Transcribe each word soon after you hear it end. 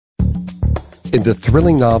In the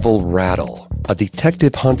thrilling novel Rattle, a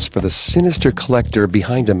detective hunts for the sinister collector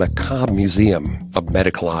behind a macabre museum of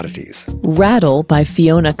medical oddities. Rattle by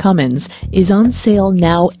Fiona Cummins is on sale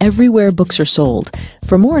now everywhere books are sold.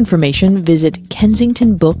 For more information, visit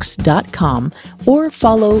kensingtonbooks.com or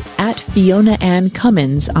follow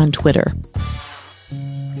 @FionaAnnCummins on Twitter.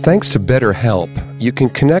 Thanks to BetterHelp, you can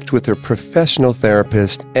connect with a professional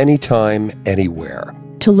therapist anytime, anywhere.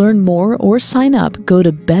 To learn more or sign up, go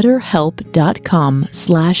to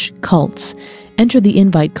betterhelp.com/cults. Enter the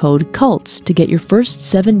invite code CULTS to get your first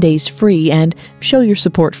 7 days free and show your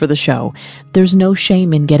support for the show. There's no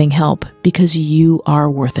shame in getting help because you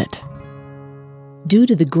are worth it. Due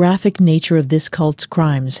to the graphic nature of this cult's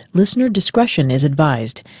crimes, listener discretion is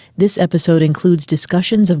advised. This episode includes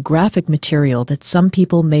discussions of graphic material that some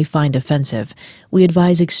people may find offensive. We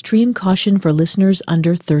advise extreme caution for listeners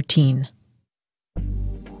under 13.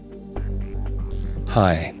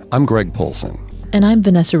 Hi, I'm Greg Polson. And I'm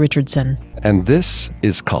Vanessa Richardson. And this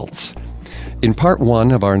is Cults. In part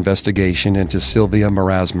one of our investigation into Silvia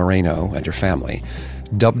Meraz Moreno and her family,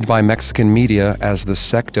 dubbed by Mexican media as the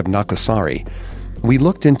Sect of Nacozari, we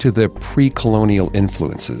looked into the pre-colonial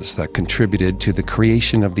influences that contributed to the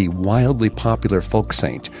creation of the wildly popular folk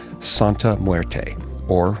saint, Santa Muerte,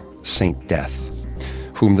 or Saint Death,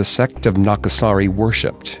 whom the Sect of Nacozari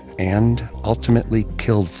worshipped and ultimately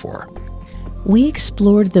killed for. We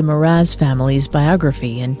explored the Meraz family's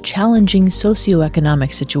biography and challenging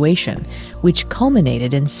socioeconomic situation, which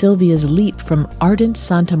culminated in Silvia's leap from ardent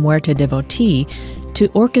Santa Muerte devotee to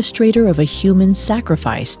orchestrator of a human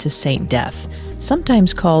sacrifice to Saint Death,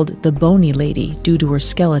 sometimes called the Bony Lady due to her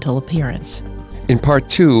skeletal appearance. In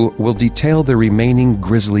part two, we'll detail the remaining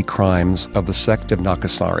grisly crimes of the Sect of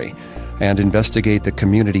Nacozari and investigate the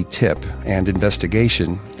community tip and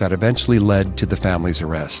investigation that eventually led to the family's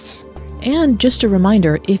arrests. And just a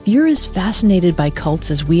reminder, if you're as fascinated by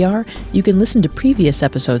cults as we are, you can listen to previous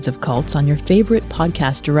episodes of Cults on your favorite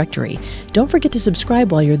podcast directory. Don't forget to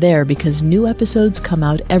subscribe while you're there because new episodes come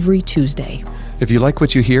out every Tuesday. If you like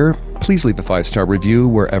what you hear, please leave a 5-star review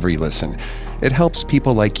wherever you listen. It helps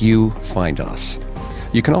people like you find us.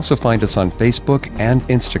 You can also find us on Facebook and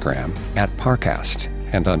Instagram @Parcast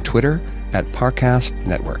and on Twitter @Parcast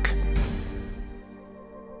Network.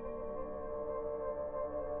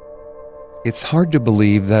 It's hard to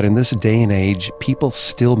believe that in this day and age, people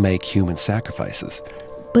still make human sacrifices.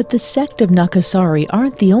 But the Sect of Nacozari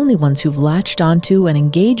aren't the only ones who've latched onto and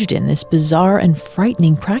engaged in this bizarre and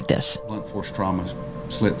frightening practice. Blunt force trauma,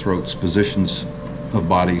 slit throats, positions of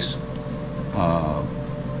bodies,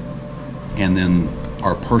 and then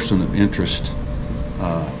our person of interest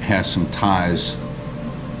has some ties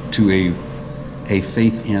to a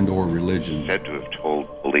faith and or religion. Said to have told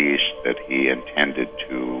police that he intended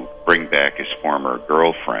to bring back his former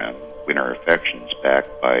girlfriend, win her affections back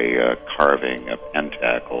by carving a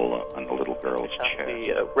pentacle on the little girl's chest.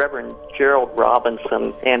 The Reverend Gerald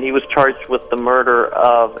Robinson, and he was charged with the murder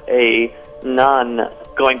of a nun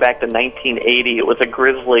going back to 1980. It was a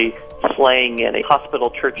grisly slaying in a hospital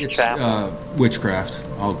church chapel. Witchcraft,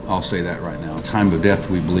 I'll say that right now. Time of death,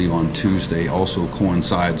 we believe, on Tuesday also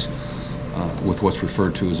coincides with what's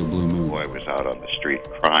referred to as a blue moon. The boy was out on the street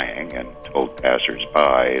crying and told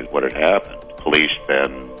passers-by what had happened. Police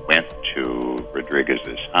then went to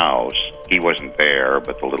Rodriguez's house. He wasn't there,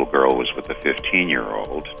 but the little girl was with the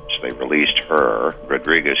 15-year-old, so they released her.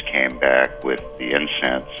 Rodriguez came back with the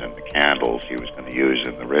incense and the candles he was going to use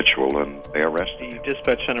in the ritual, and they arrested him. The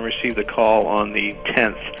dispatch center received a call on the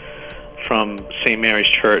 10th from St. Mary's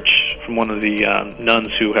Church from one of the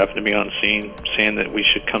nuns who happened to be on scene, saying that we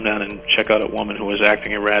should come down and check out a woman who was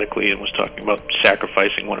acting erratically and was talking about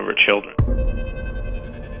sacrificing one of her children.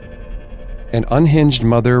 An unhinged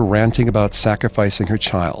mother ranting about sacrificing her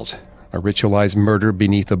child, a ritualized murder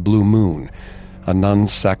beneath a blue moon, a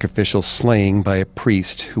nun's sacrificial slaying by a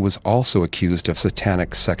priest who was also accused of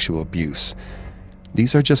satanic sexual abuse.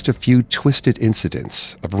 These are just a few twisted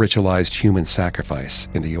incidents of ritualized human sacrifice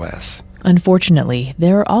in the U.S. Unfortunately,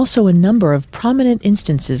 there are also a number of prominent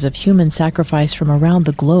instances of human sacrifice from around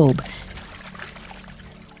the globe.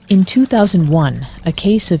 In 2001, a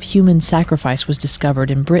case of human sacrifice was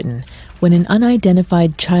discovered in Britain when an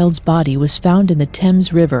unidentified child's body was found in the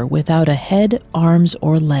Thames River without a head, arms,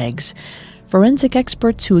 or legs. Forensic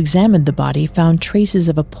experts who examined the body found traces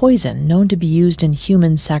of a poison known to be used in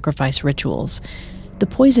human sacrifice rituals. The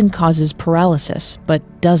poison causes paralysis,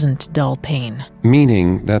 but doesn't dull pain.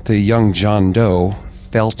 Meaning that the young John Doe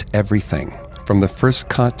felt everything, from the first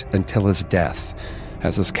cut until his death,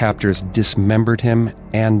 as his captors dismembered him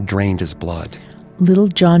and drained his blood. Little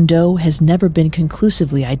John Doe has never been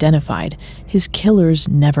conclusively identified, his killers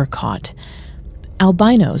never caught.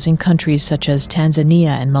 Albinos in countries such as Tanzania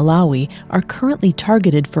and Malawi are currently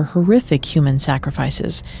targeted for horrific human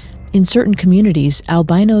sacrifices. In certain communities,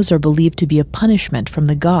 albinos are believed to be a punishment from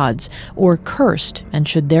the gods or cursed and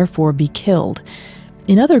should therefore be killed.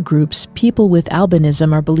 In other groups, people with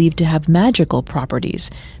albinism are believed to have magical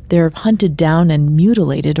properties. They're hunted down and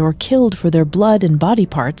mutilated or killed for their blood and body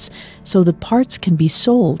parts, so the parts can be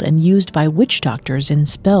sold and used by witch doctors in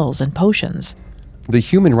spells and potions. The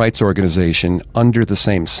human rights organization Under the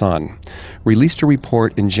Same Sun released a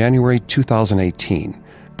report in January 2018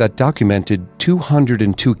 that documented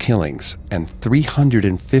 202 killings and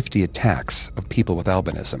 350 attacks of people with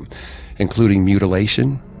albinism, including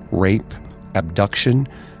mutilation, rape, abduction,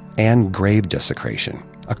 and grave desecration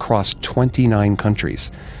across 29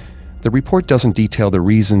 countries. The report doesn't detail the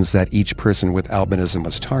reasons that each person with albinism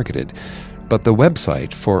was targeted, but the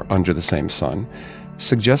website for Under the Same Sun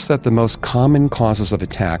suggests that the most common causes of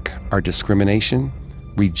attack are discrimination,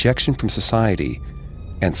 rejection from society,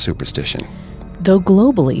 and superstition. Though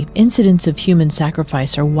globally, incidents of human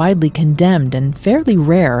sacrifice are widely condemned and fairly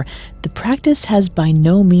rare, the practice has by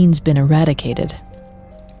no means been eradicated.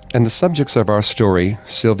 And the subjects of our story,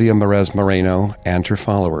 Silvia Meraz Moreno and her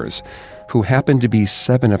followers, who happen to be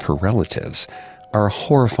 7 of her relatives, are a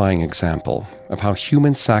horrifying example of how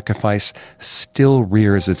human sacrifice still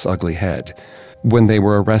rears its ugly head when they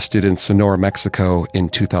were arrested in Sonora, Mexico in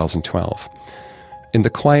 2012. In the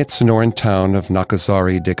quiet Sonoran town of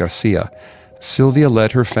Nacozari de Garcia, Silvia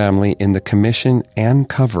led her family in the commission and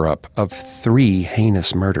cover-up of 3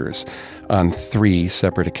 heinous murders on 3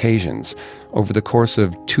 separate occasions over the course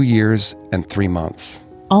of 2 years and 3 months.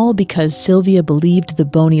 All because Silvia believed the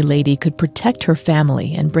bony lady could protect her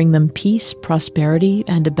family and bring them peace, prosperity,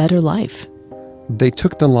 and a better life. They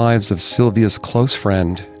took the lives of Silvia's close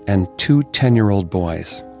friend and 2 10-year-old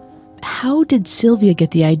boys. How did Silvia get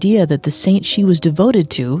the idea that the saint she was devoted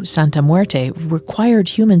to, Santa Muerte, required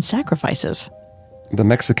human sacrifices? The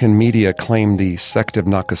Mexican media claimed the Sect of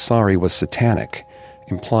Nacozari was satanic,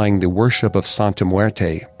 implying the worship of Santa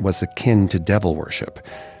Muerte was akin to devil worship.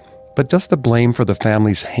 But does the blame for the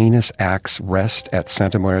family's heinous acts rest at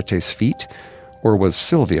Santa Muerte's feet? Or was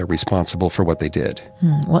Silvia responsible for what they did?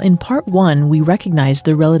 Well, in part 1, we recognize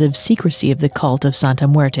the relative secrecy of the cult of Santa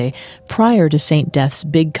Muerte prior to Saint Death's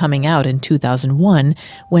big coming out in 2001,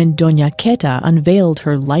 when Doña Queta unveiled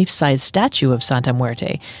her life-size statue of Santa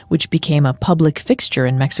Muerte, which became a public fixture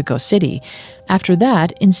in Mexico City. After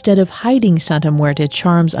that, instead of hiding Santa Muerte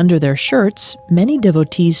charms under their shirts, many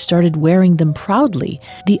devotees started wearing them proudly.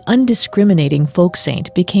 The undiscriminating folk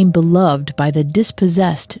saint became beloved by the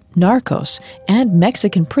dispossessed, narcos, and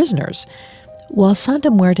Mexican prisoners. While Santa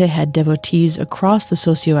Muerte had devotees across the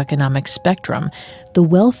socioeconomic spectrum, the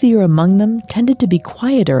wealthier among them tended to be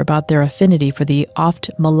quieter about their affinity for the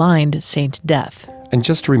oft-maligned Saint Death. And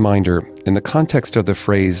just a reminder, in the context of the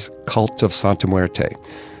phrase cult of Santa Muerte,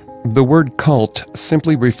 the word cult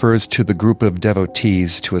simply refers to the group of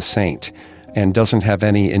devotees to a saint and doesn't have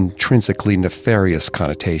any intrinsically nefarious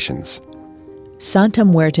connotations. Santa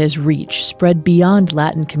Muerte's reach spread beyond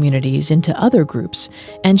Latin communities into other groups,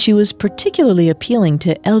 and she was particularly appealing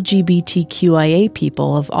to LGBTQIA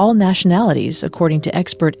people of all nationalities, according to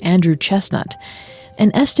expert Andrew Chestnut. An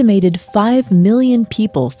estimated 5 million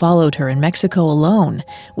people followed her in Mexico alone,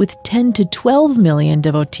 with 10 to 12 million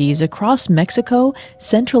devotees across Mexico,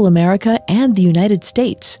 Central America, and the United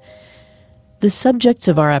States. The subjects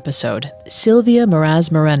of our episode, Silvia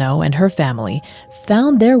Meraz Moreno and her family,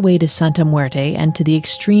 found their way to Santa Muerte and to the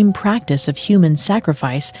extreme practice of human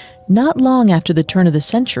sacrifice not long after the turn of the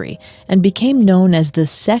century and became known as the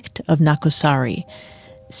Sect of Nacozari.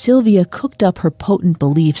 Silvia cooked up her potent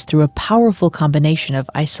beliefs through a powerful combination of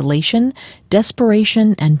isolation,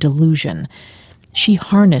 desperation, and delusion. She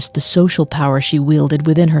harnessed the social power she wielded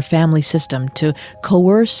within her family system to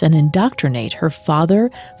coerce and indoctrinate her father,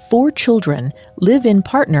 4 children, live-in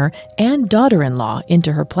partner, and daughter-in-law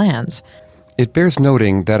into her plans. It bears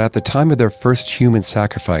noting that at the time of their first human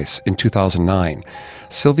sacrifice in 2009,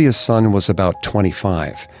 Silvia's son was about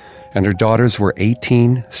 25, and her daughters were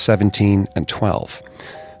 18, 17, and 12.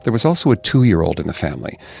 There was also a 2-year-old in the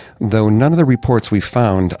family, though none of the reports we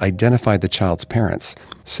found identified the child's parents.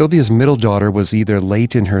 Silvia's middle daughter was either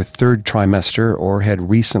late in her 3rd trimester or had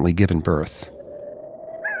recently given birth.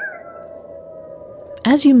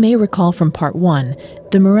 As you may recall from part 1,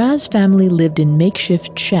 the Meraz family lived in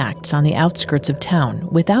makeshift shacks on the outskirts of town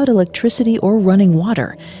without electricity or running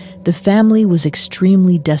water. The family was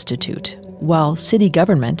extremely destitute. While city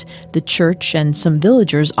government, the church, and some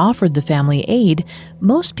villagers offered the family aid,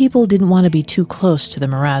 most people didn't want to be too close to the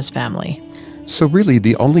Meraz family. So really,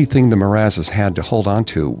 the only thing the Merazes had to hold on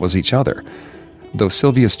to was each other. though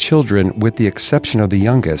Silvia's children, with the exception of the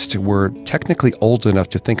youngest, were technically old enough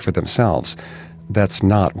to think for themselves. That's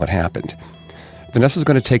not what happened. Vanessa's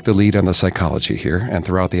going to take the lead on the psychology here and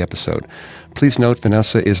throughout the episode. Please note,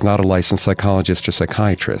 Vanessa is not a licensed psychologist or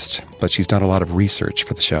psychiatrist, but she's done a lot of research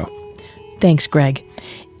for the show. Thanks, Greg.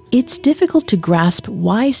 It's difficult to grasp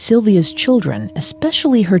why Silvia's children,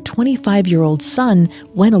 especially her 25-year-old son,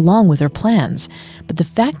 went along with her plans. But the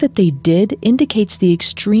fact that they did indicates the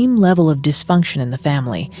extreme level of dysfunction in the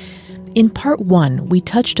family. In Part 1, we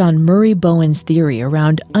touched on Murray Bowen's theory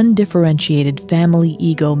around undifferentiated family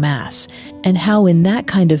ego mass, and how in that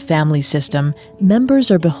kind of family system,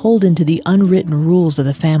 members are beholden to the unwritten rules of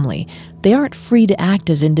the family. They aren't free to act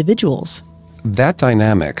as individuals. That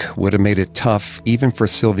dynamic would have made it tough even for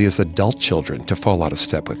Silvia's adult children to fall out of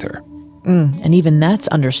step with her. And even that's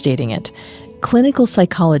understating it. Clinical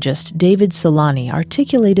psychologist David Solani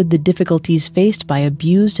articulated the difficulties faced by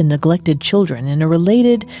abused and neglected children in a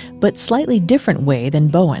related but slightly different way than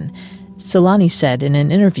Bowen. Solani said in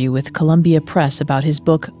an interview with Columbia Press about his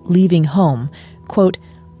book Leaving Home, quote,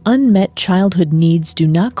 "Unmet childhood needs do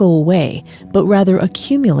not go away, but rather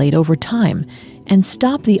accumulate over time and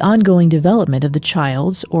stop the ongoing development of the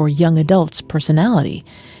child's or young adult's personality.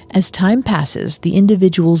 As time passes, the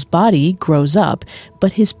individual's body grows up,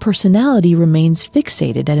 but his personality remains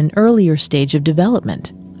fixated at an earlier stage of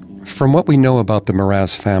development." From what we know about the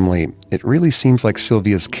Meraz family, it really seems like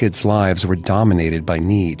Silvia's kids' lives were dominated by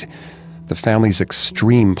need. The family's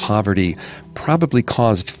extreme poverty probably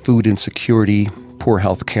caused food insecurity, poor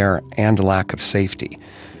health care, and lack of safety.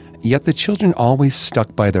 Yet the children always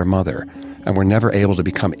stuck by their mother and were never able to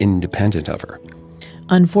become independent of her.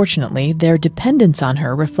 Unfortunately, their dependence on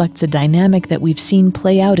her reflects a dynamic that we've seen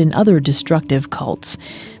play out in other destructive cults.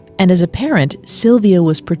 And as a parent, Silvia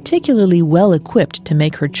was particularly well equipped to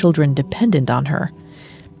make her children dependent on her.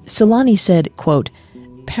 Solani said, quote,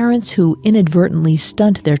 "Parents who inadvertently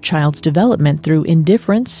stunt their child's development through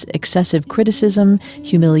indifference, excessive criticism,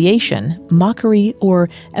 humiliation, mockery, or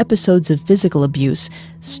episodes of physical abuse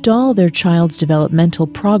stall their child's developmental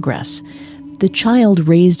progress. The child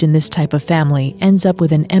raised in this type of family ends up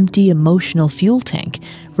with an empty emotional fuel tank,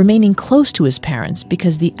 remaining close to his parents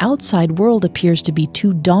because the outside world appears to be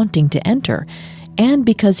too daunting to enter, and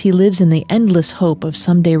because he lives in the endless hope of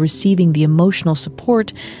someday receiving the emotional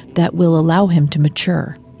support that will allow him to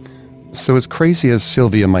mature." So as crazy as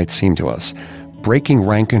Silvia might seem to us, breaking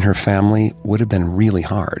rank in her family would have been really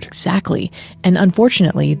hard. Exactly. And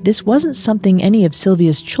unfortunately, this wasn't something any of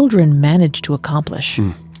Silvia's children managed to accomplish.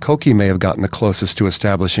 Koki may have gotten the closest to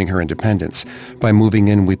establishing her independence by moving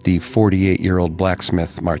in with the 48-year-old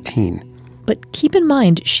blacksmith Martine. But keep in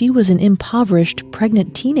mind, she was an impoverished,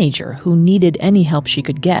 pregnant teenager who needed any help she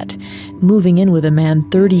could get. Moving in with a man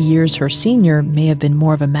 30 years her senior may have been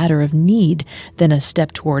more of a matter of need than a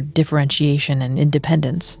step toward differentiation and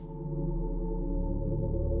independence.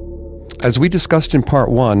 As we discussed in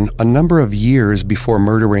Part 1, a number of years before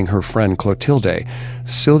murdering her friend Clotilde,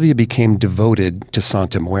 Silvia became devoted to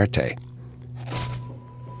Santa Muerte.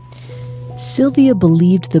 Silvia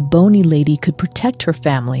believed the bony lady could protect her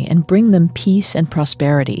family and bring them peace and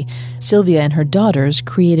prosperity. Silvia and her daughters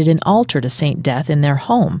created an altar to Saint Death in their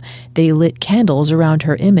home. They lit candles around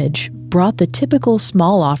her image, brought the typical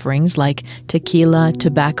small offerings like tequila,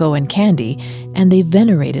 tobacco, and candy, and they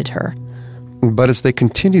venerated her. But as they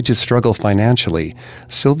continued to struggle financially,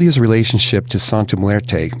 Silvia's relationship to Santa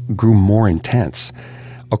Muerte grew more intense.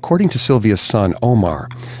 According to Silvia's son, Omar,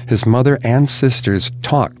 his mother and sisters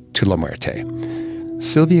talked to La Muerte.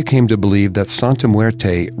 Silvia came to believe that Santa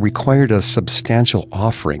Muerte required a substantial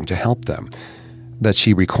offering to help them, that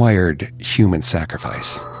she required human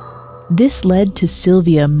sacrifice. This led to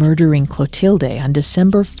Silvia murdering Clotilde on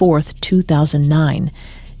December 4th, 2009.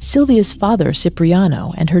 Silvia's father,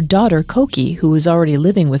 Cipriano, and her daughter, Koki, who was already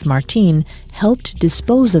living with Martine, helped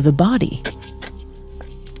dispose of the body.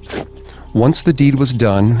 Once the deed was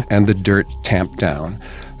done and the dirt tamped down,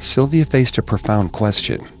 Silvia faced a profound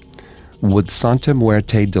question. Would Santa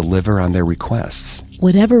Muerte deliver on their requests?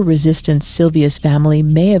 Whatever resistance Silvia's family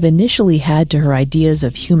may have initially had to her ideas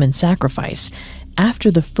of human sacrifice, after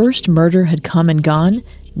the first murder had come and gone,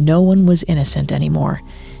 no one was innocent anymore.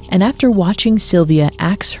 And after watching Silvia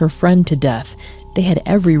axe her friend to death, they had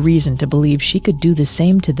every reason to believe she could do the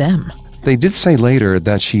same to them. They did say later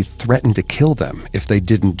that she threatened to kill them if they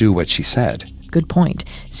didn't do what she said. Good point.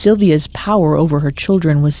 Silvia's power over her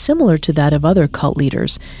children was similar to that of other cult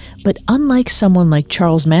leaders. But unlike someone like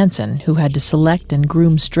Charles Manson, who had to select and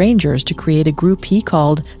groom strangers to create a group he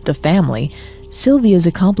called the family, Silvia's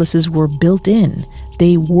accomplices were built in.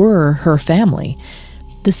 They were her family.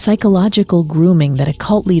 The psychological grooming that a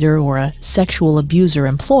cult leader or a sexual abuser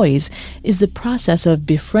employs is the process of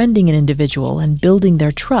befriending an individual and building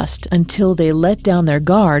their trust until they let down their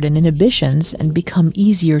guard and inhibitions and become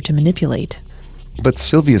easier to manipulate. But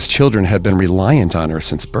Silvia's children had been reliant on her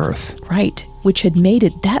since birth. Right, which had made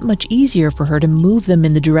it that much easier for her to move them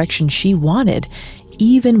in the direction she wanted,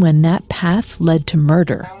 even when that path led to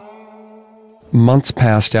murder. Months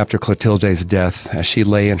passed after Clotilde's death as she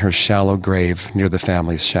lay in her shallow grave near the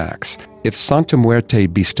family's shacks. If Santa Muerte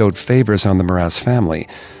bestowed favors on the Meraz family,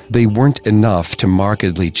 they weren't enough to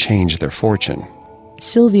markedly change their fortune.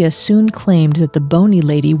 Silvia soon claimed that the bony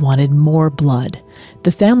lady wanted more blood.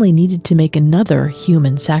 The family needed to make another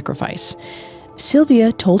human sacrifice.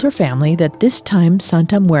 Silvia told her family that this time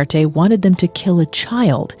Santa Muerte wanted them to kill a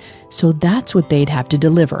child, so that's what they'd have to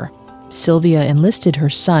deliver. Silvia enlisted her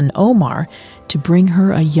son Omar to bring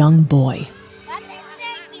her a young boy.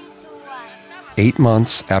 8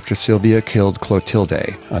 months after Silvia killed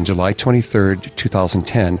Clotilde on July 23,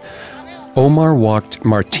 2010, Omar walked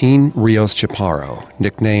Martin Rios Chaparro,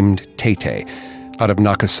 nicknamed Tete, out of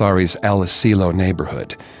Nacozari's El Asilo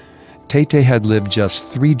neighborhood. Tete had lived just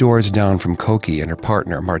 3 doors down from Coqui and her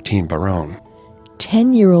partner, Martin Barron.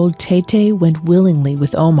 10-year-old Tete went willingly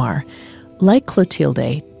with Omar. Like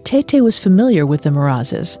Clotilde, Tete was familiar with the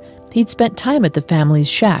Merazes. He'd spent time at the family's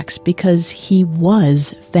shacks because he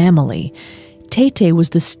was family. Tete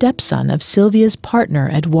was the stepson of Silvia's partner,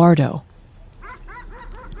 Eduardo.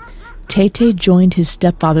 Tete joined his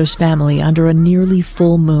stepfather's family under a nearly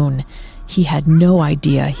full moon. He had no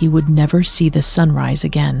idea he would never see the sunrise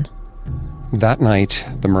again. That night,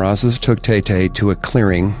 the Merazes took Tete to a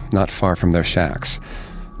clearing not far from their shacks.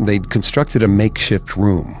 They'd constructed a makeshift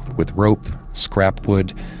room with rope, scrap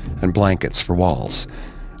wood, and blankets for walls.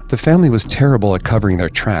 The family was terrible at covering their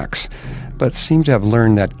tracks, but seemed to have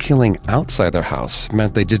learned that killing outside their house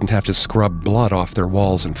meant they didn't have to scrub blood off their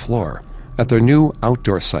walls and floor. At their new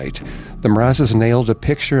outdoor site, the Merazes nailed a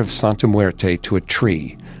picture of Santa Muerte to a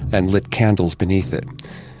tree and lit candles beneath it.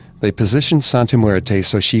 They positioned Santa Muerte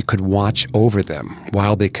so she could watch over them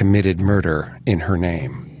while they committed murder in her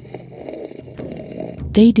name.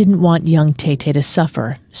 They didn't want young Tete to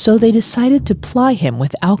suffer, so they decided to ply him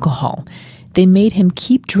with alcohol. They made him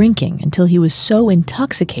keep drinking until he was so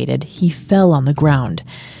intoxicated he fell on the ground.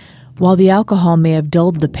 While the alcohol may have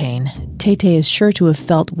dulled the pain, Tete is sure to have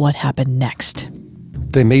felt what happened next.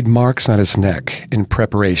 They made marks on his neck in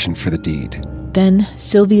preparation for the deed. Then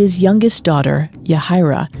Silvia's youngest daughter,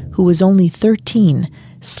 Yahaira, who was only 13,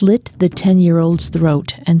 slit the 10-year-old's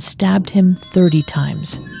throat and stabbed him 30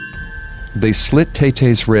 times. They slit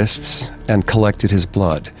Tete's wrists and collected his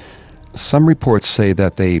blood. Some reports say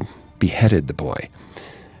that they beheaded the boy.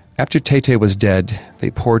 After Tete was dead, they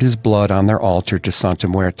poured his blood on their altar to Santa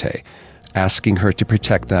Muerte, asking her to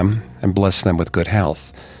protect them and bless them with good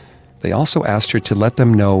health. They also asked her to let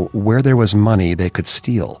them know where there was money they could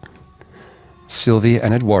steal. Silvia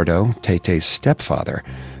and Eduardo, Tete's stepfather,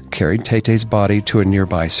 carried Tete's body to a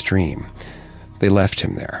nearby stream. They left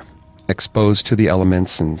him there, exposed to the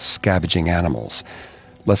elements and scavenging animals,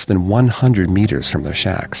 less than 100 meters from their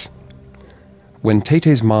shacks. When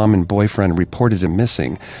Tete's mom and boyfriend reported him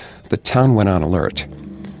missing, the town went on alert.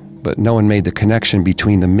 But no one made the connection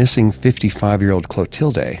between the missing 55-year-old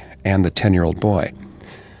Clotilde and the 10-year-old boy.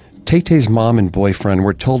 Tete's mom and boyfriend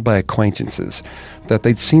were told by acquaintances that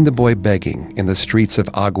they'd seen the boy begging in the streets of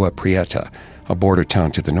Agua Prieta, a border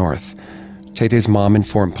town to the north. Tete's mom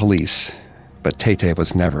informed police, but Tete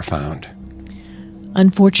was never found.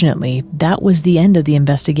 Unfortunately, that was the end of the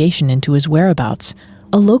investigation into his whereabouts.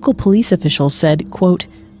 A local police official said, quote,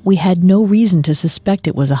 "We had no reason to suspect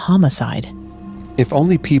it was a homicide." If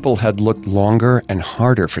only people had looked longer and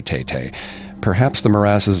harder for Tete, perhaps the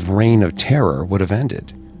Merazes' reign of terror would have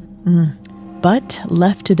ended. But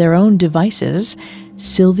left to their own devices,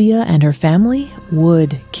 Silvia and her family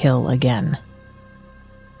would kill again.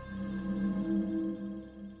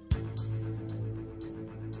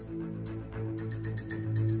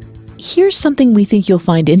 Here's something we think you'll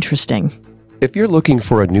find interesting. If you're looking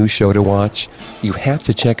for a new show to watch, you have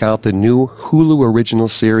to check out the new Hulu original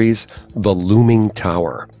series, The Looming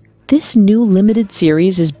Tower. This new limited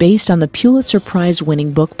series is based on the Pulitzer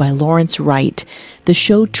Prize-winning book by Lawrence Wright. The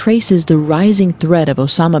show traces the rising threat of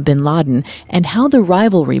Osama bin Laden and how the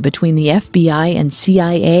rivalry between the FBI and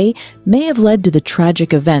CIA may have led to the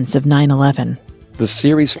tragic events of 9/11. The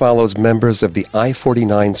series follows members of the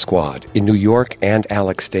I-49 squad in New York and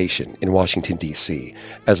Alex Station in Washington, D.C.,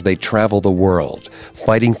 as they travel the world,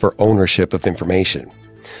 fighting for ownership of information.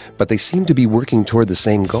 But they seem to be working toward the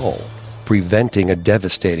same goal, preventing a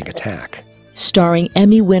devastating attack. starring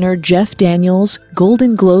Emmy winner Jeff Daniels,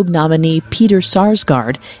 Golden Globe nominee Peter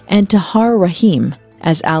Sarsgaard, and Tahar Rahim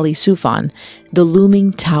as Ali Soufan, The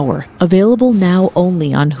Looming Tower, available now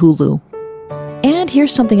only on Hulu. And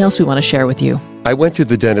here's something else we want to share with you. I went to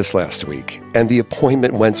the dentist last week, and the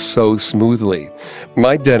appointment went so smoothly.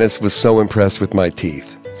 My dentist was so impressed with my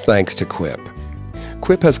teeth, thanks to Quip.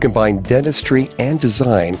 Quip has combined dentistry and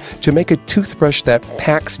design to make a toothbrush that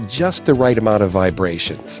packs just the right amount of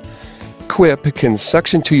vibrations. Quip can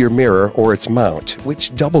suction to your mirror or its mount,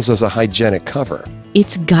 which doubles as a hygienic cover.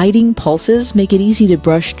 Its guiding pulses make it easy to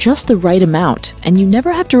brush just the right amount, and you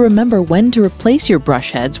never have to remember when to replace your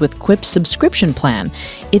brush heads with Quip's subscription plan.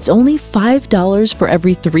 It's only $5 for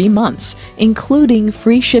every 3 months, including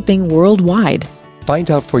free shipping worldwide. Find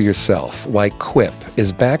out for yourself why Quip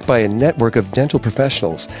is backed by a network of dental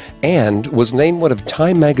professionals and was named one of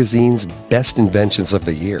Time Magazine's best inventions of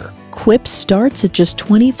the year. Quip starts at just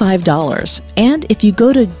 $25. And if you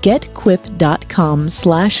go to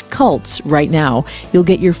getquip.com/cults right now, you'll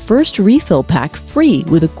get your first refill pack free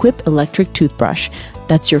with a Quip electric toothbrush.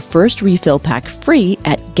 That's your first refill pack free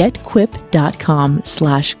at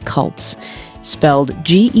getquip.com/cults. Spelled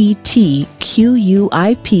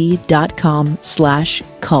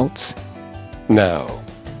getquip.com/cults. Now,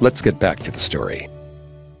 let's get back to the story.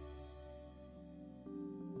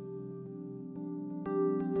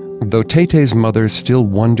 Though Tay-Tay's mother still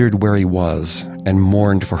wondered where he was and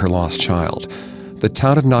mourned for her lost child, the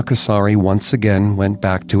town of Nacozari once again went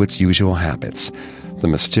back to its usual habits, the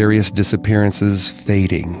mysterious disappearances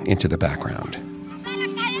fading into the background.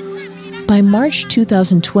 By March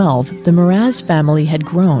 2012, the Meraz family had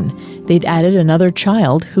grown. They'd added another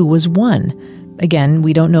child who was 1. Again,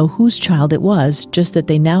 we don't know whose child it was, just that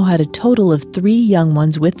they now had a total of 3 young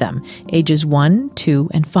ones with them, ages 1, 2,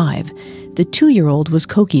 and 5. The 2-year-old was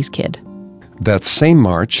Koki's kid. That same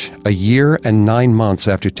March, a year and 9 months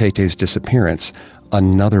after Tay-Tay's disappearance,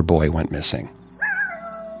 another boy went missing.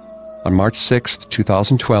 On March 6,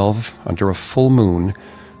 2012, under a full moon,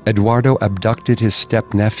 Eduardo abducted his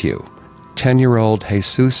step-nephew, 10-year-old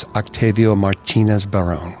Jesus Octavio Martinez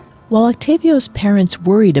Barón. While Octavio's parents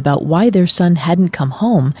worried about why their son hadn't come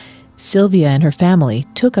home, Silvia and her family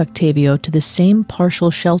took Octavio to the same partial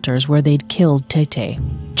shelters where they'd killed Tay-Tay.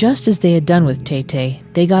 Just as they had done with Tay-Tay,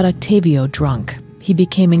 they got Octavio drunk. He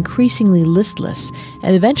became increasingly listless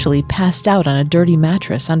and eventually passed out on a dirty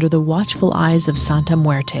mattress under the watchful eyes of Santa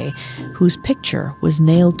Muerte, whose picture was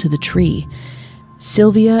nailed to the tree.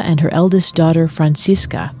 Silvia and her eldest daughter,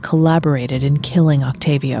 Francisca, collaborated in killing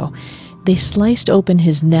Octavio. They sliced open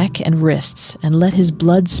his neck and wrists and let his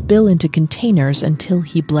blood spill into containers until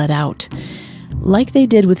he bled out. Like they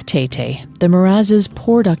did with Tay-Tay, the Merazes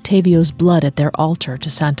poured Octavio's blood at their altar to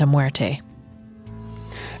Santa Muerte.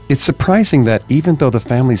 It's surprising that even though the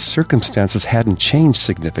family's circumstances hadn't changed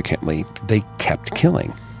significantly, they kept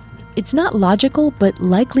killing. It's not logical, but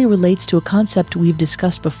likely relates to a concept we've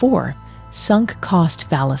discussed before: sunk cost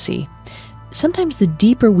fallacy. Sometimes the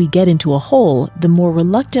deeper we get into a hole, the more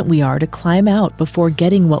reluctant we are to climb out before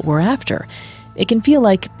getting what we're after. It can feel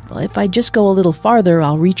like, well, if I just go a little farther,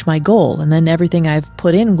 I'll reach my goal, and then everything I've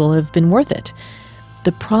put in will have been worth it.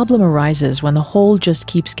 The problem arises when the hole just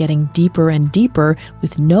keeps getting deeper and deeper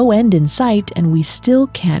with no end in sight, and we still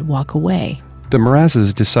can't walk away. The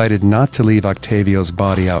Merazes decided not to leave Octavio's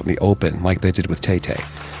body out in the open like they did with Tay-Tay.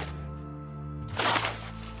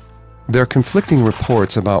 There are conflicting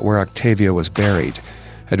reports about where Octavio was buried.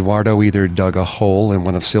 Eduardo either dug a hole in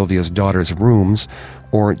one of Silvia's daughter's rooms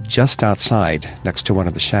or just outside next to one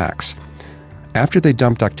of the shacks. After they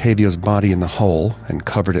dumped Octavio's body in the hole and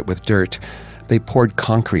covered it with dirt, they poured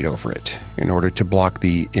concrete over it in order to block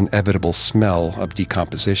the inevitable smell of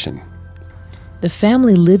decomposition. The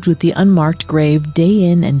family lived with the unmarked grave day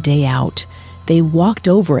in and day out. They walked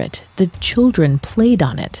over it. The children played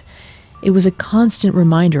on it. It was a constant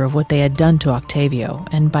reminder of what they had done to Octavio,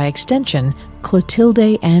 and by extension,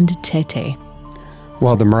 Clotilde and Tay-Tay.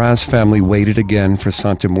 While the Meraz family waited again for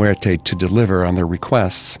Santa Muerte to deliver on their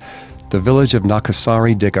requests, the village of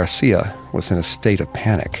Nacozari de Garcia was in a state of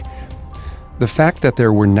panic. The fact that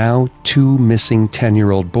there were now 2 missing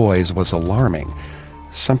 10-year-old boys was alarming.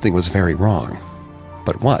 Something was very wrong.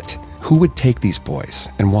 But what? Who would take these boys,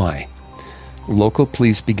 and why? Local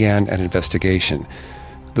police began an investigation.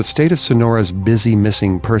 The state of Sonora's busy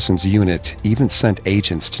missing persons unit even sent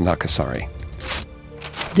agents to Nacozari.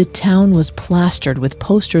 The town was plastered with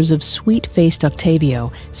posters of sweet-faced Octavio,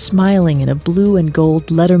 smiling in a blue and gold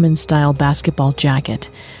Letterman-style basketball jacket.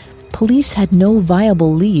 Police had no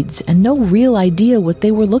viable leads and no real idea what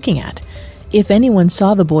they were looking at. If anyone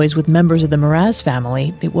saw the boys with members of the Meraz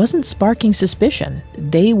family, it wasn't sparking suspicion.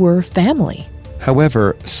 They were family.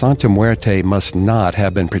 However, Santa Muerte must not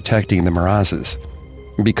have been protecting the Merazes,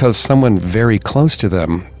 because someone very close to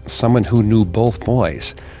them, someone who knew both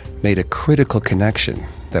boys, made a critical connection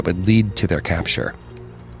that would lead to their capture.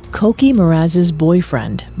 Coqui Meraz's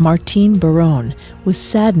boyfriend, Martin Barón, was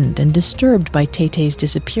saddened and disturbed by Tete's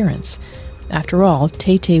disappearance. After all,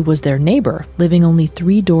 Tete was their neighbor, living only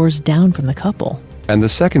 3 doors down from the couple. And the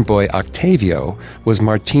second boy, Octavio, was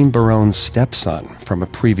Martin Barón's stepson from a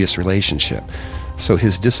previous relationship, so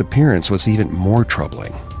his disappearance was even more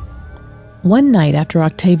troubling. One night after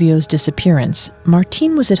Octavio's disappearance,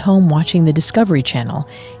 Martin was at home watching the Discovery Channel.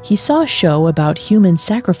 He saw a show about human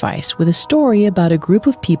sacrifice with a story about a group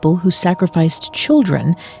of people who sacrificed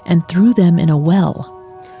children and threw them in a well.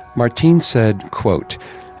 Martin said, quote,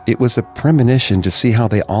 "It was a premonition to see how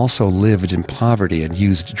they also lived in poverty and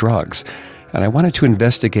used drugs, and I wanted to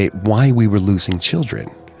investigate why we were losing children,"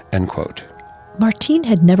 end quote. Martin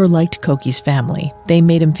had never liked Coqui's family. They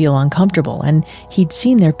made him feel uncomfortable, and he'd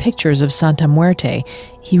seen their pictures of Santa Muerte.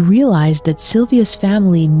 He realized that Silvia's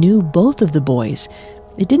family knew both of the boys.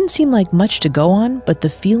 It didn't seem like much to go on, but the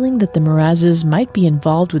feeling that the Merazes might be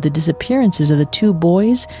involved with the disappearances of the 2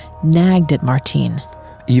 boys nagged at Martin.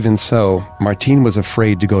 Even so, Martin was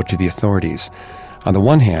afraid to go to the authorities. On the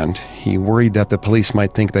one hand, he worried that the police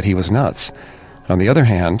might think that he was nuts. On the other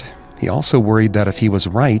hand, he also worried that if he was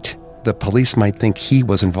right, the police might think he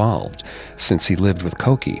was involved, since he lived with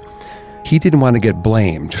Coqui. He didn't want to get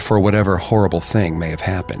blamed for whatever horrible thing may have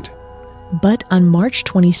happened. But on March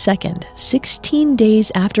 22nd, 16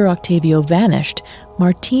 days after Octavio vanished,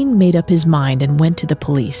 Martin made up his mind and went to the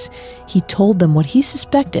police. He told them what he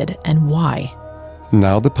suspected and why.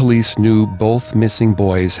 Now the police knew both missing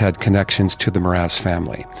boys had connections to the Meraz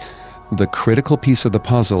family. The critical piece of the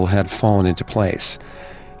puzzle had fallen into place.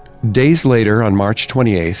 Days later, on March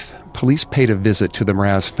 28th, police paid a visit to the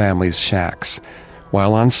Meraz family's shacks.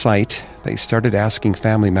 While on site, they started asking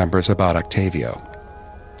family members about Octavio.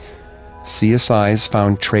 CSIs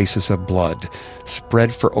found traces of blood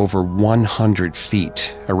spread for over 100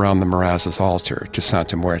 feet around the Merazes' altar to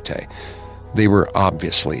Santa Muerte. They were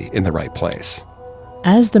obviously in the right place.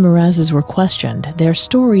 As the Merazes were questioned, their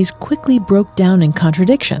stories quickly broke down in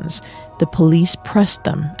contradictions. The police pressed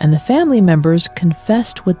them, and the family members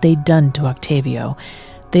confessed what they'd done to Octavio.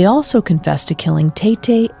 They also confessed to killing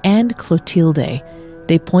Tete and Clotilde.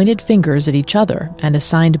 They pointed fingers at each other and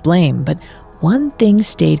assigned blame, but one thing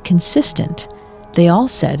stayed consistent. They all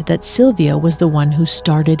said that Silvia was the one who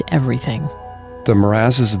started everything. The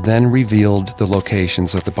Merazes then revealed the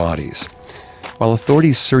locations of the bodies. While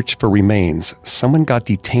authorities searched for remains, someone got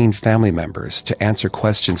detained family members to answer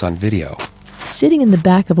questions on video. Sitting in the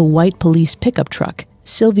back of a white police pickup truck,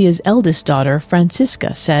 Silvia's eldest daughter,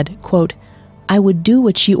 Francisca, said, quote, "I would do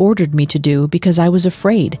what she ordered me to do because I was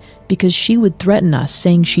afraid, because she would threaten us,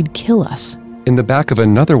 saying she'd kill us." In the back of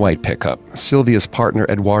another white pickup, Silvia's partner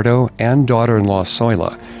Eduardo and daughter-in-law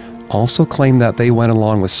Soyla also claimed that they went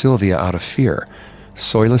along with Silvia out of fear.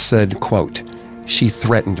 Soyla said, quote, "She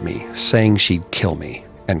threatened me, saying she'd kill me,"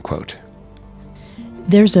 end quote.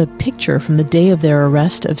 There's a picture from the day of their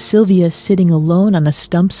arrest of Silvia sitting alone on a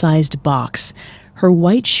stump-sized box. Her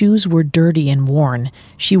white shoes were dirty and worn.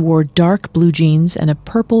 She wore dark blue jeans and a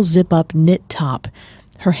purple zip-up knit top.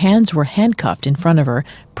 Her hands were handcuffed in front of her,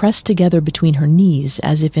 pressed together between her knees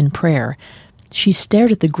as if in prayer. She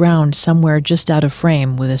stared at the ground somewhere just out of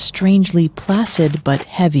frame with a strangely placid but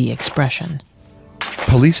heavy expression.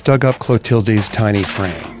 Police dug up Clotilde's tiny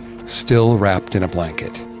frame, still wrapped in a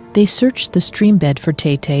blanket. They searched the stream bed for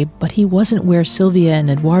Tete, but he wasn't where Silvia and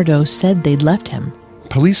Eduardo said they'd left him.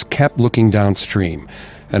 Police kept looking downstream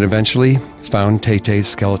and eventually found Tete's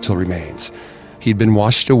skeletal remains. He'd been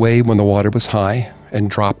washed away when the water was high and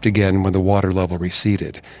dropped again when the water level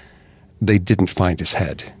receded. They didn't find his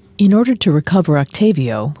head. In order to recover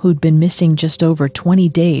Octavio, who'd been missing just over 20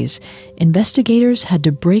 days, investigators had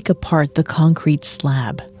to break apart the concrete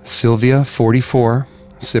slab. Silvia, 44,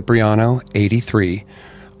 Cipriano, 83,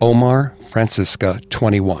 Omar, Francisca,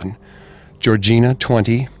 21, Georgina,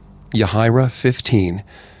 20, Yahaira, 15,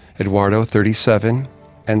 Eduardo, 37,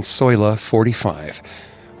 and Soyla, 45,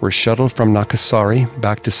 were shuttled from Nacozari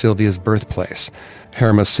back to Silvia's birthplace,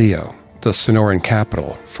 Hermosillo, the Sonoran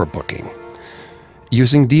capital, for booking.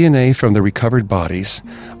 Using DNA from the recovered bodies,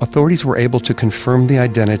 authorities were able to confirm the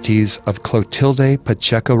identities of Clotilde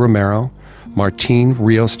Pacheco Romero, Martin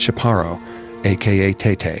Rios Chaparro, a.k.a.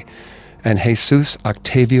 Tete, and Jesus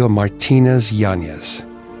Octavio Martinez Yanez.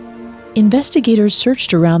 Investigators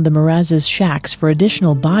searched around the Merazes' shacks for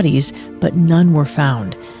additional bodies, but none were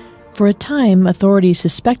found. For a time, authorities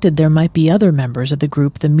suspected there might be other members of the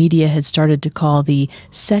group the media had started to call the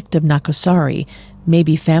Sect of Nacozari,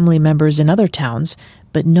 maybe family members in other towns,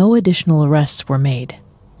 but no additional arrests were made.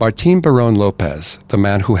 Martín Barón López, the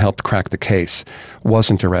man who helped crack the case,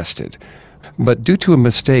 wasn't arrested. But due to a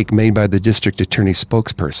mistake made by the district attorney's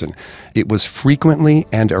spokesperson, it was frequently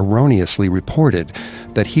and erroneously reported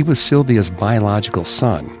that he was Silvia's biological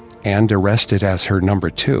son and arrested as her number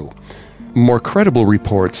 2. More credible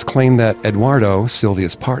reports claim that Eduardo,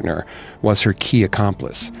 Silvia's partner, was her key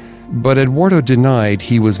accomplice. But Eduardo denied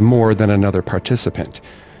he was more than another participant.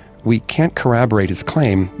 We can't corroborate his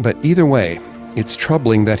claim, but either way, it's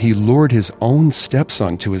troubling that he lured his own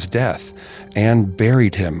stepson to his death and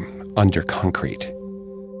buried him under concrete.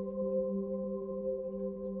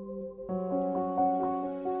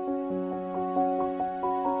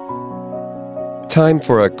 Time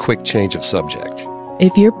for a quick change of subject.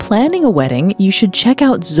 If you're planning a wedding, you should check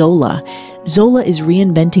out Zola. Zola is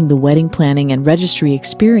reinventing the wedding planning and registry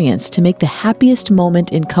experience to make the happiest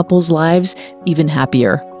moment in couples' lives even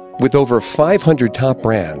happier. With over 500 top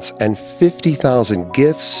brands and 50,000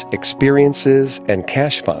 gifts, experiences, and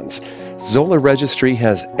cash funds, Zola Registry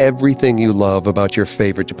has everything you love about your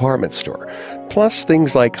favorite department store, plus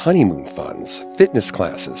things like honeymoon funds, fitness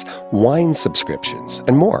classes, wine subscriptions,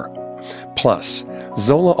 and more. Plus,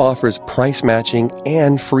 Zola offers price matching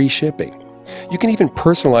and free shipping. You can even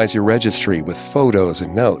personalize your registry with photos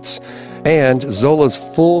and notes. And Zola's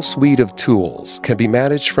full suite of tools can be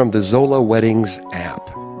managed from the Zola Weddings app.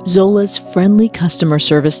 Zola's friendly customer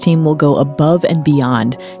service team will go above and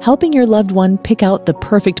beyond, helping your loved one pick out the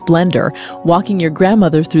perfect blender, walking your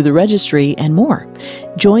grandmother through the registry, and more.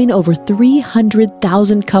 Join over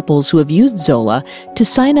 300,000 couples who have used Zola. To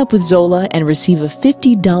sign up with Zola and receive a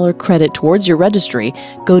 $50 credit towards your registry,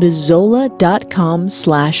 go to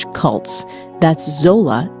zola.com/cults. That's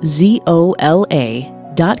Zola,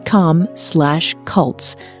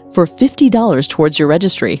 ZOLA.com/cults for $50 towards your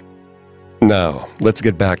registry. Now, let's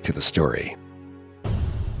get back to the story.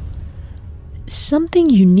 Something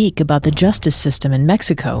unique about the justice system in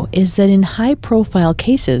Mexico is that in high-profile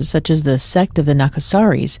cases such as the Sect of the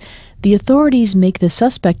Nacozaris, the authorities make the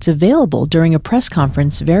suspects available during a press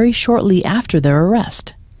conference very shortly after their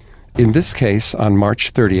arrest. In this case, on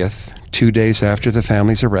March 30th, 2 days after the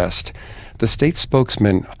family's arrest, the state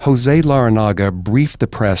spokesman, Jose Larranaga, briefed the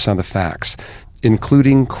press on the facts,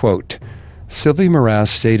 including, quote, Silvia Meraz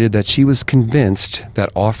stated that she was convinced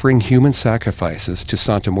that offering human sacrifices to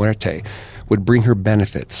Santa Muerte would bring her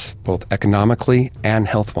benefits, both economically and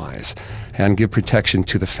health-wise, and give protection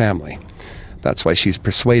to the family. That's why she's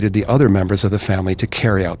persuaded the other members of the family to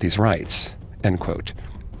carry out these rites, end quote.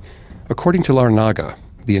 According to Larranaga,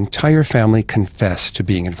 the entire family confessed to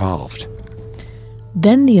being involved.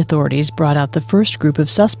 Then the authorities brought out the first group of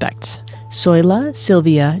suspects. Zoila,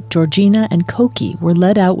 Silvia, Georgina, and Coqui were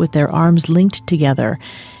led out with their arms linked together.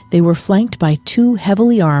 They were flanked by 2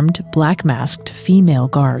 heavily armed, black-masked female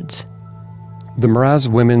guards. The Meraz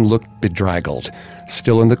women looked bedraggled,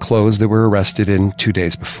 still in the clothes they were arrested in 2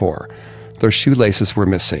 days before. Their shoelaces were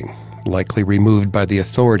missing, likely removed by the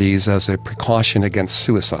authorities as a precaution against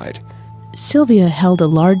suicide. Silvia held a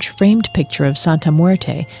large framed picture of Santa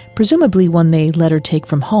Muerte, presumably one they let her take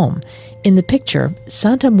from home. In the picture,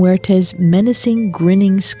 Santa Muerte's menacing,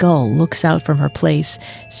 grinning skull looks out from her place,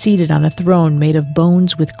 seated on a throne made of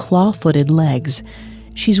bones with claw-footed legs.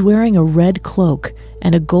 She's wearing a red cloak,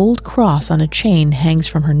 and a gold cross on a chain hangs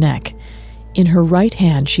from her neck. In her right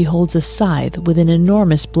hand, she holds a scythe with an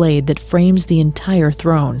enormous blade that frames the entire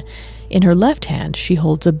throne. In her left hand, she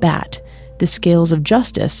holds a bat. The scales of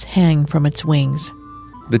justice hang from its wings.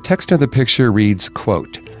 The text of the picture reads,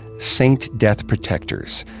 quote, Saint Death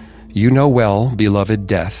Protectors. You know well, beloved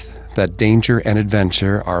Death, that danger and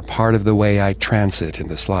adventure are part of the way I transit in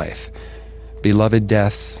this life. Beloved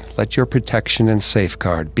Death, let your protection and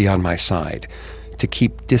safeguard be on my side, to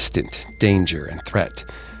keep distant danger and threat.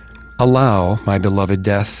 Allow, my beloved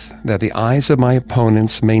Death, that the eyes of my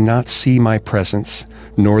opponents may not see my presence,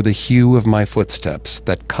 nor the hue of my footsteps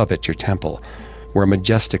that covet your temple, where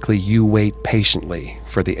majestically you wait patiently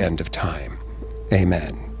for the end of time.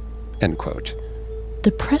 Amen. End quote.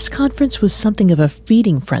 The press conference was something of a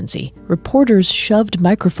feeding frenzy. Reporters shoved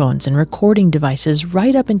microphones and recording devices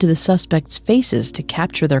right up into the suspects' faces to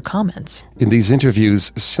capture their comments. In these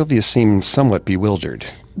interviews, Silvia seemed somewhat bewildered.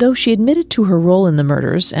 Though she admitted to her role in the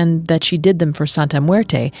murders and that she did them for Santa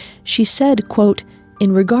Muerte, she said, quote,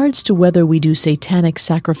 in regards to whether we do satanic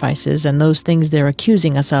sacrifices and those things they're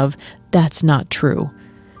accusing us of, that's not true.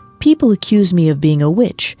 People accuse me of being a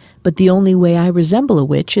witch, but the only way I resemble a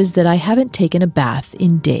witch is that I haven't taken a bath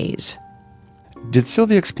in days. Did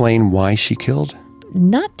Silvia explain why she killed?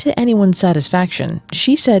 Not to anyone's satisfaction.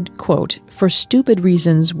 She said, quote, "For stupid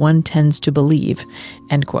reasons one tends to believe,"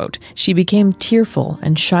 end quote. She became tearful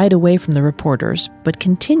and shied away from the reporters, but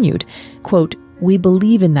continued, quote, "We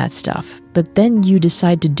believe in that stuff, but then you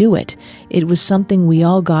decide to do it. It was something we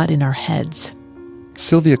all got in our heads."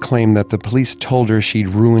 Silvia claimed that the police told her she'd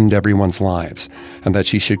ruined everyone's lives and that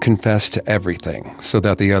she should confess to everything so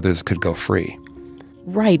that the others could go free.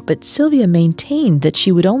 Right, but Silvia maintained that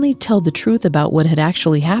she would only tell the truth about what had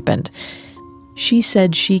actually happened. She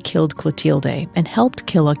said she killed Clotilde and helped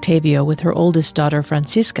kill Octavio with her oldest daughter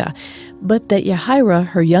Francisca, but that Yahaira,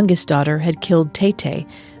 her youngest daughter, had killed Tete.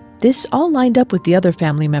 This all lined up with the other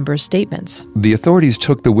family members' statements. The authorities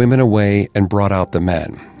took the women away and brought out the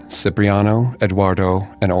men, Cipriano, Eduardo,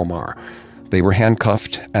 and Omar. They were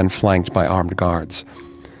handcuffed and flanked by armed guards.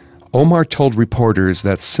 Omar told reporters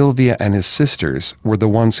that Silvia and his sisters were the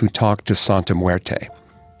ones who talked to Santa Muerte.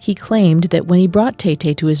 He claimed that when he brought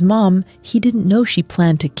Tete to his mom, he didn't know she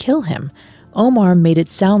planned to kill him. Omar made it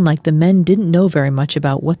sound like the men didn't know very much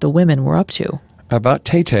about what the women were up to. About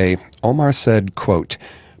Tete, Omar said, quote,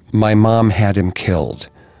 "My mom had him killed.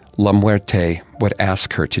 La Muerte would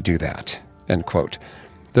ask her to do that," end quote.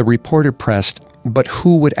 The reporter pressed, "But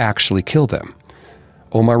who would actually kill them?"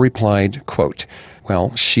 Omar replied, quote,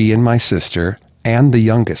 "Well, she and my sister, and the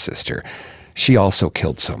youngest sister, she also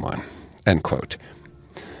killed someone," end quote.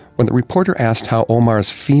 When the reporter asked how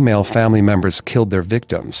Omar's female family members killed their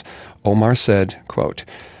victims, Omar said, quote,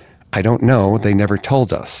 "I don't know, they never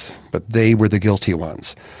told us, but they were the guilty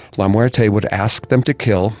ones. La Muerte would ask them to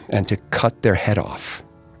kill and to cut their head off,"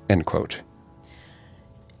 end quote.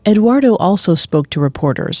 Eduardo also spoke to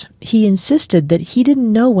reporters. He insisted that he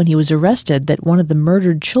didn't know when he was arrested that one of the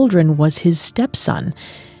murdered children was his stepson.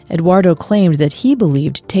 Eduardo claimed that he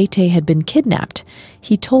believed Tete had been kidnapped.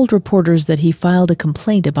 He told reporters that he filed a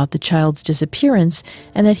complaint about the child's disappearance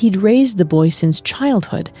and that he'd raised the boy since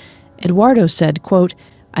childhood. Eduardo said, quote,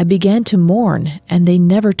 "I began to mourn, and they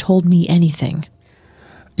never told me anything."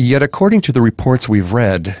 Yet according to the reports we've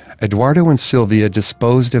read, Eduardo and Silvia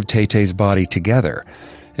disposed of Tete's body together.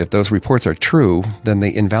 If those reports are true, then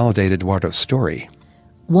they invalidate Eduardo's story.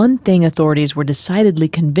 One thing authorities were decidedly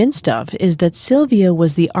convinced of is that Silvia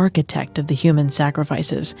was the architect of the human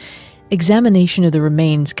sacrifices. Examination of the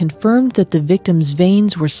remains confirmed that the victims'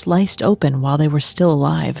 veins were sliced open while they were still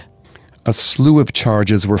alive. A slew of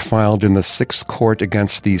charges were filed in the Sixth Court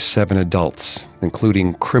against these 7 adults,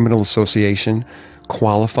 including criminal association,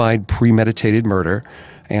 qualified premeditated murder,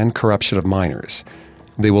 and corruption of minors.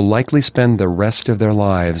 They will likely spend the rest of their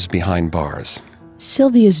lives behind bars.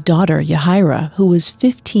 Silvia's daughter, Yahaira, who was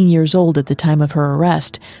 15 years old at the time of her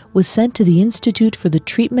arrest, was sent to the Institute for the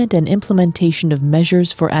Treatment and Implementation of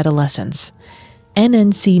Measures for Adolescents.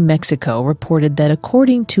 NNC Mexico reported that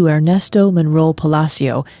according to Ernesto Monreal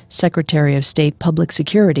Palacio, Secretary of State Public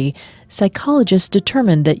Security, psychologists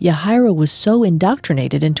determined that Yahaira was so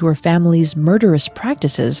indoctrinated into her family's murderous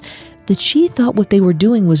practices that she thought what they were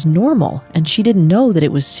doing was normal, and she didn't know that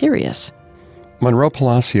it was serious. Monreal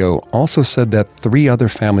Palacio also said that 3 other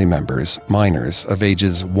family members, minors of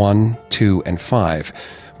ages 1, 2, and 5,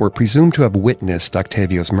 were presumed to have witnessed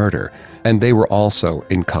Octavio's murder, and they were also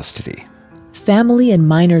in custody. Family and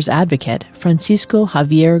minors advocate Francisco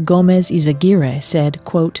Javier Gomez Izaguirre said,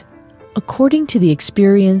 quote, "According to the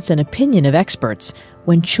experience and opinion of experts,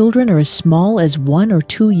 when children are as small as 1 or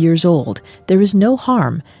 2 years old, there is no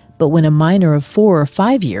harm, but when a minor of 4 or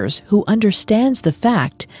 5 years who understands the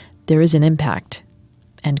fact, there is an impact,"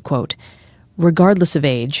 end quote. Regardless of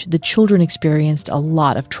age, the children experienced a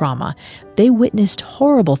lot of trauma. They witnessed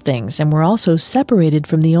horrible things and were also separated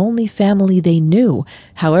from the only family they knew,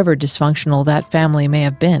 however dysfunctional that family may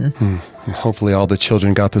have been. Hopefully all the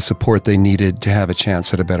children got the support they needed to have a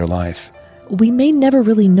chance at a better life. We may never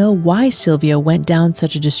really know why Silvia went down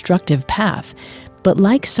such a destructive path, but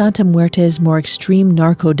like Santa Muerte's more extreme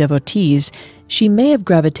narco devotees, she may have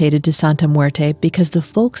gravitated to Santa Muerte because the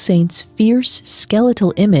folk saint's fierce,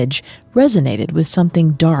 skeletal image resonated with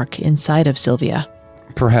something dark inside of Silvia.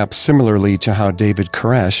 Perhaps similarly to how David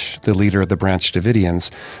Koresh, the leader of the Branch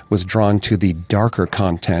Davidians, was drawn to the darker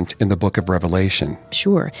content in the Book of Revelation.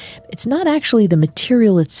 Sure, it's not actually the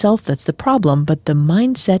material itself that's the problem, but the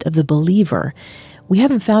mindset of the believer. We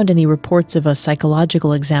haven't found any reports of a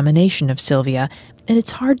psychological examination of Silvia, and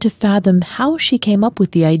it's hard to fathom how she came up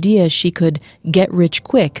with the idea she could get rich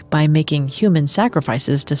quick by making human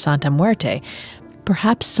sacrifices to Santa Muerte.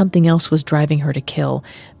 Perhaps something else was driving her to kill,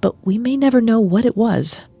 but we may never know what it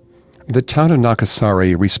was. The town of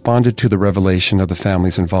Nacozari responded to the revelation of the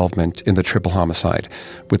family's involvement in the triple homicide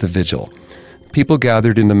with a vigil. People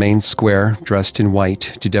gathered in the main square, dressed in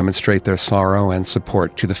white, to demonstrate their sorrow and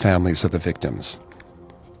support to the families of the victims.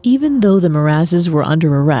 Even though the Merazes were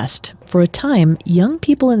under arrest, for a time, young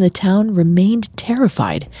people in the town remained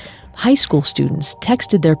terrified. High school students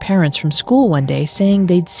texted their parents from school one day saying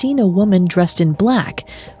they'd seen a woman dressed in black,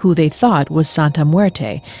 who they thought was Santa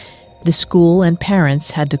Muerte. The school and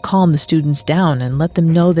parents had to calm the students down and let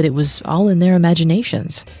them know that it was all in their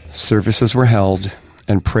imaginations. Services were held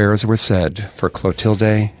and prayers were said for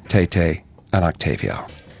Clotilde, Tete, and Octavio.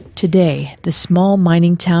 Today, the small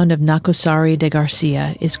mining town of Nacozari de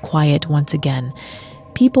Garcia is quiet once again.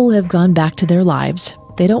 People have gone back to their lives.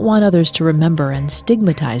 They don't want others to remember and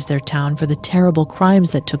stigmatize their town for the terrible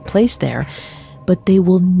crimes that took place there, but they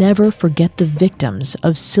will never forget the victims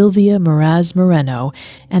of Silvia Meraz Moreno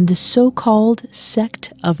and the so-called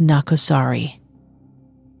Sect of Nacozari.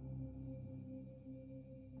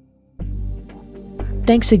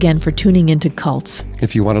 Thanks again for tuning into Cults.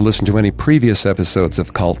 If you want to listen to any previous episodes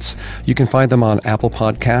of Cults, you can find them on Apple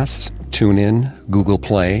Podcasts, TuneIn, Google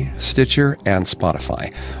Play, Stitcher, and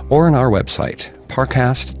Spotify, or on our website,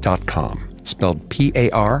 parcast.com, spelled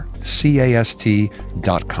Parcast.com.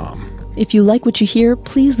 If you like what you hear,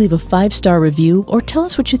 please leave a 5-star review or tell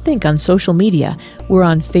us what you think on social media. We're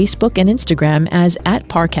on Facebook and Instagram as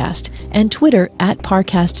 @Parcast and Twitter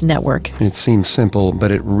 @Parcast Network. It seems simple,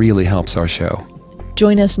 but it really helps our show.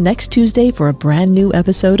 Join us next Tuesday for a brand new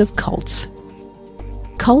episode of Cults.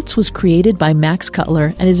 Cults was created by Max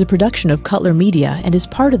Cutler and is a production of Cutler Media and is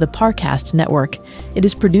part of the Parcast Network. It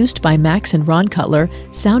is produced by Max and Ron Cutler,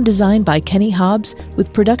 sound design by Kenny Hobbs,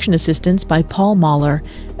 with production assistance by Paul Mahler.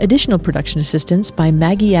 Additional production assistance by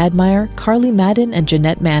Maggie Admire, Carly Madden, and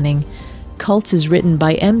Jeanette Manning. Cults is written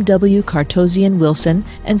by M.W. Cartosian Wilson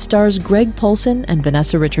and stars Greg Polson and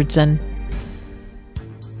Vanessa Richardson.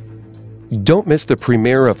 Don't miss the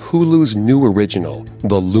premiere of Hulu's new original,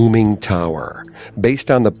 The Looming Tower, based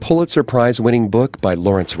on the Pulitzer Prize-winning book by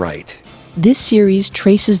Lawrence Wright. This series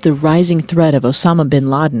traces the rising threat of Osama bin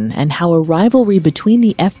Laden and how a rivalry between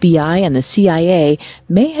the FBI and the CIA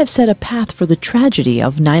may have set a path for the tragedy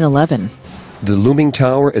of 9/11. The Looming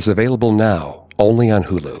Tower is available now, only on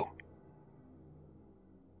Hulu.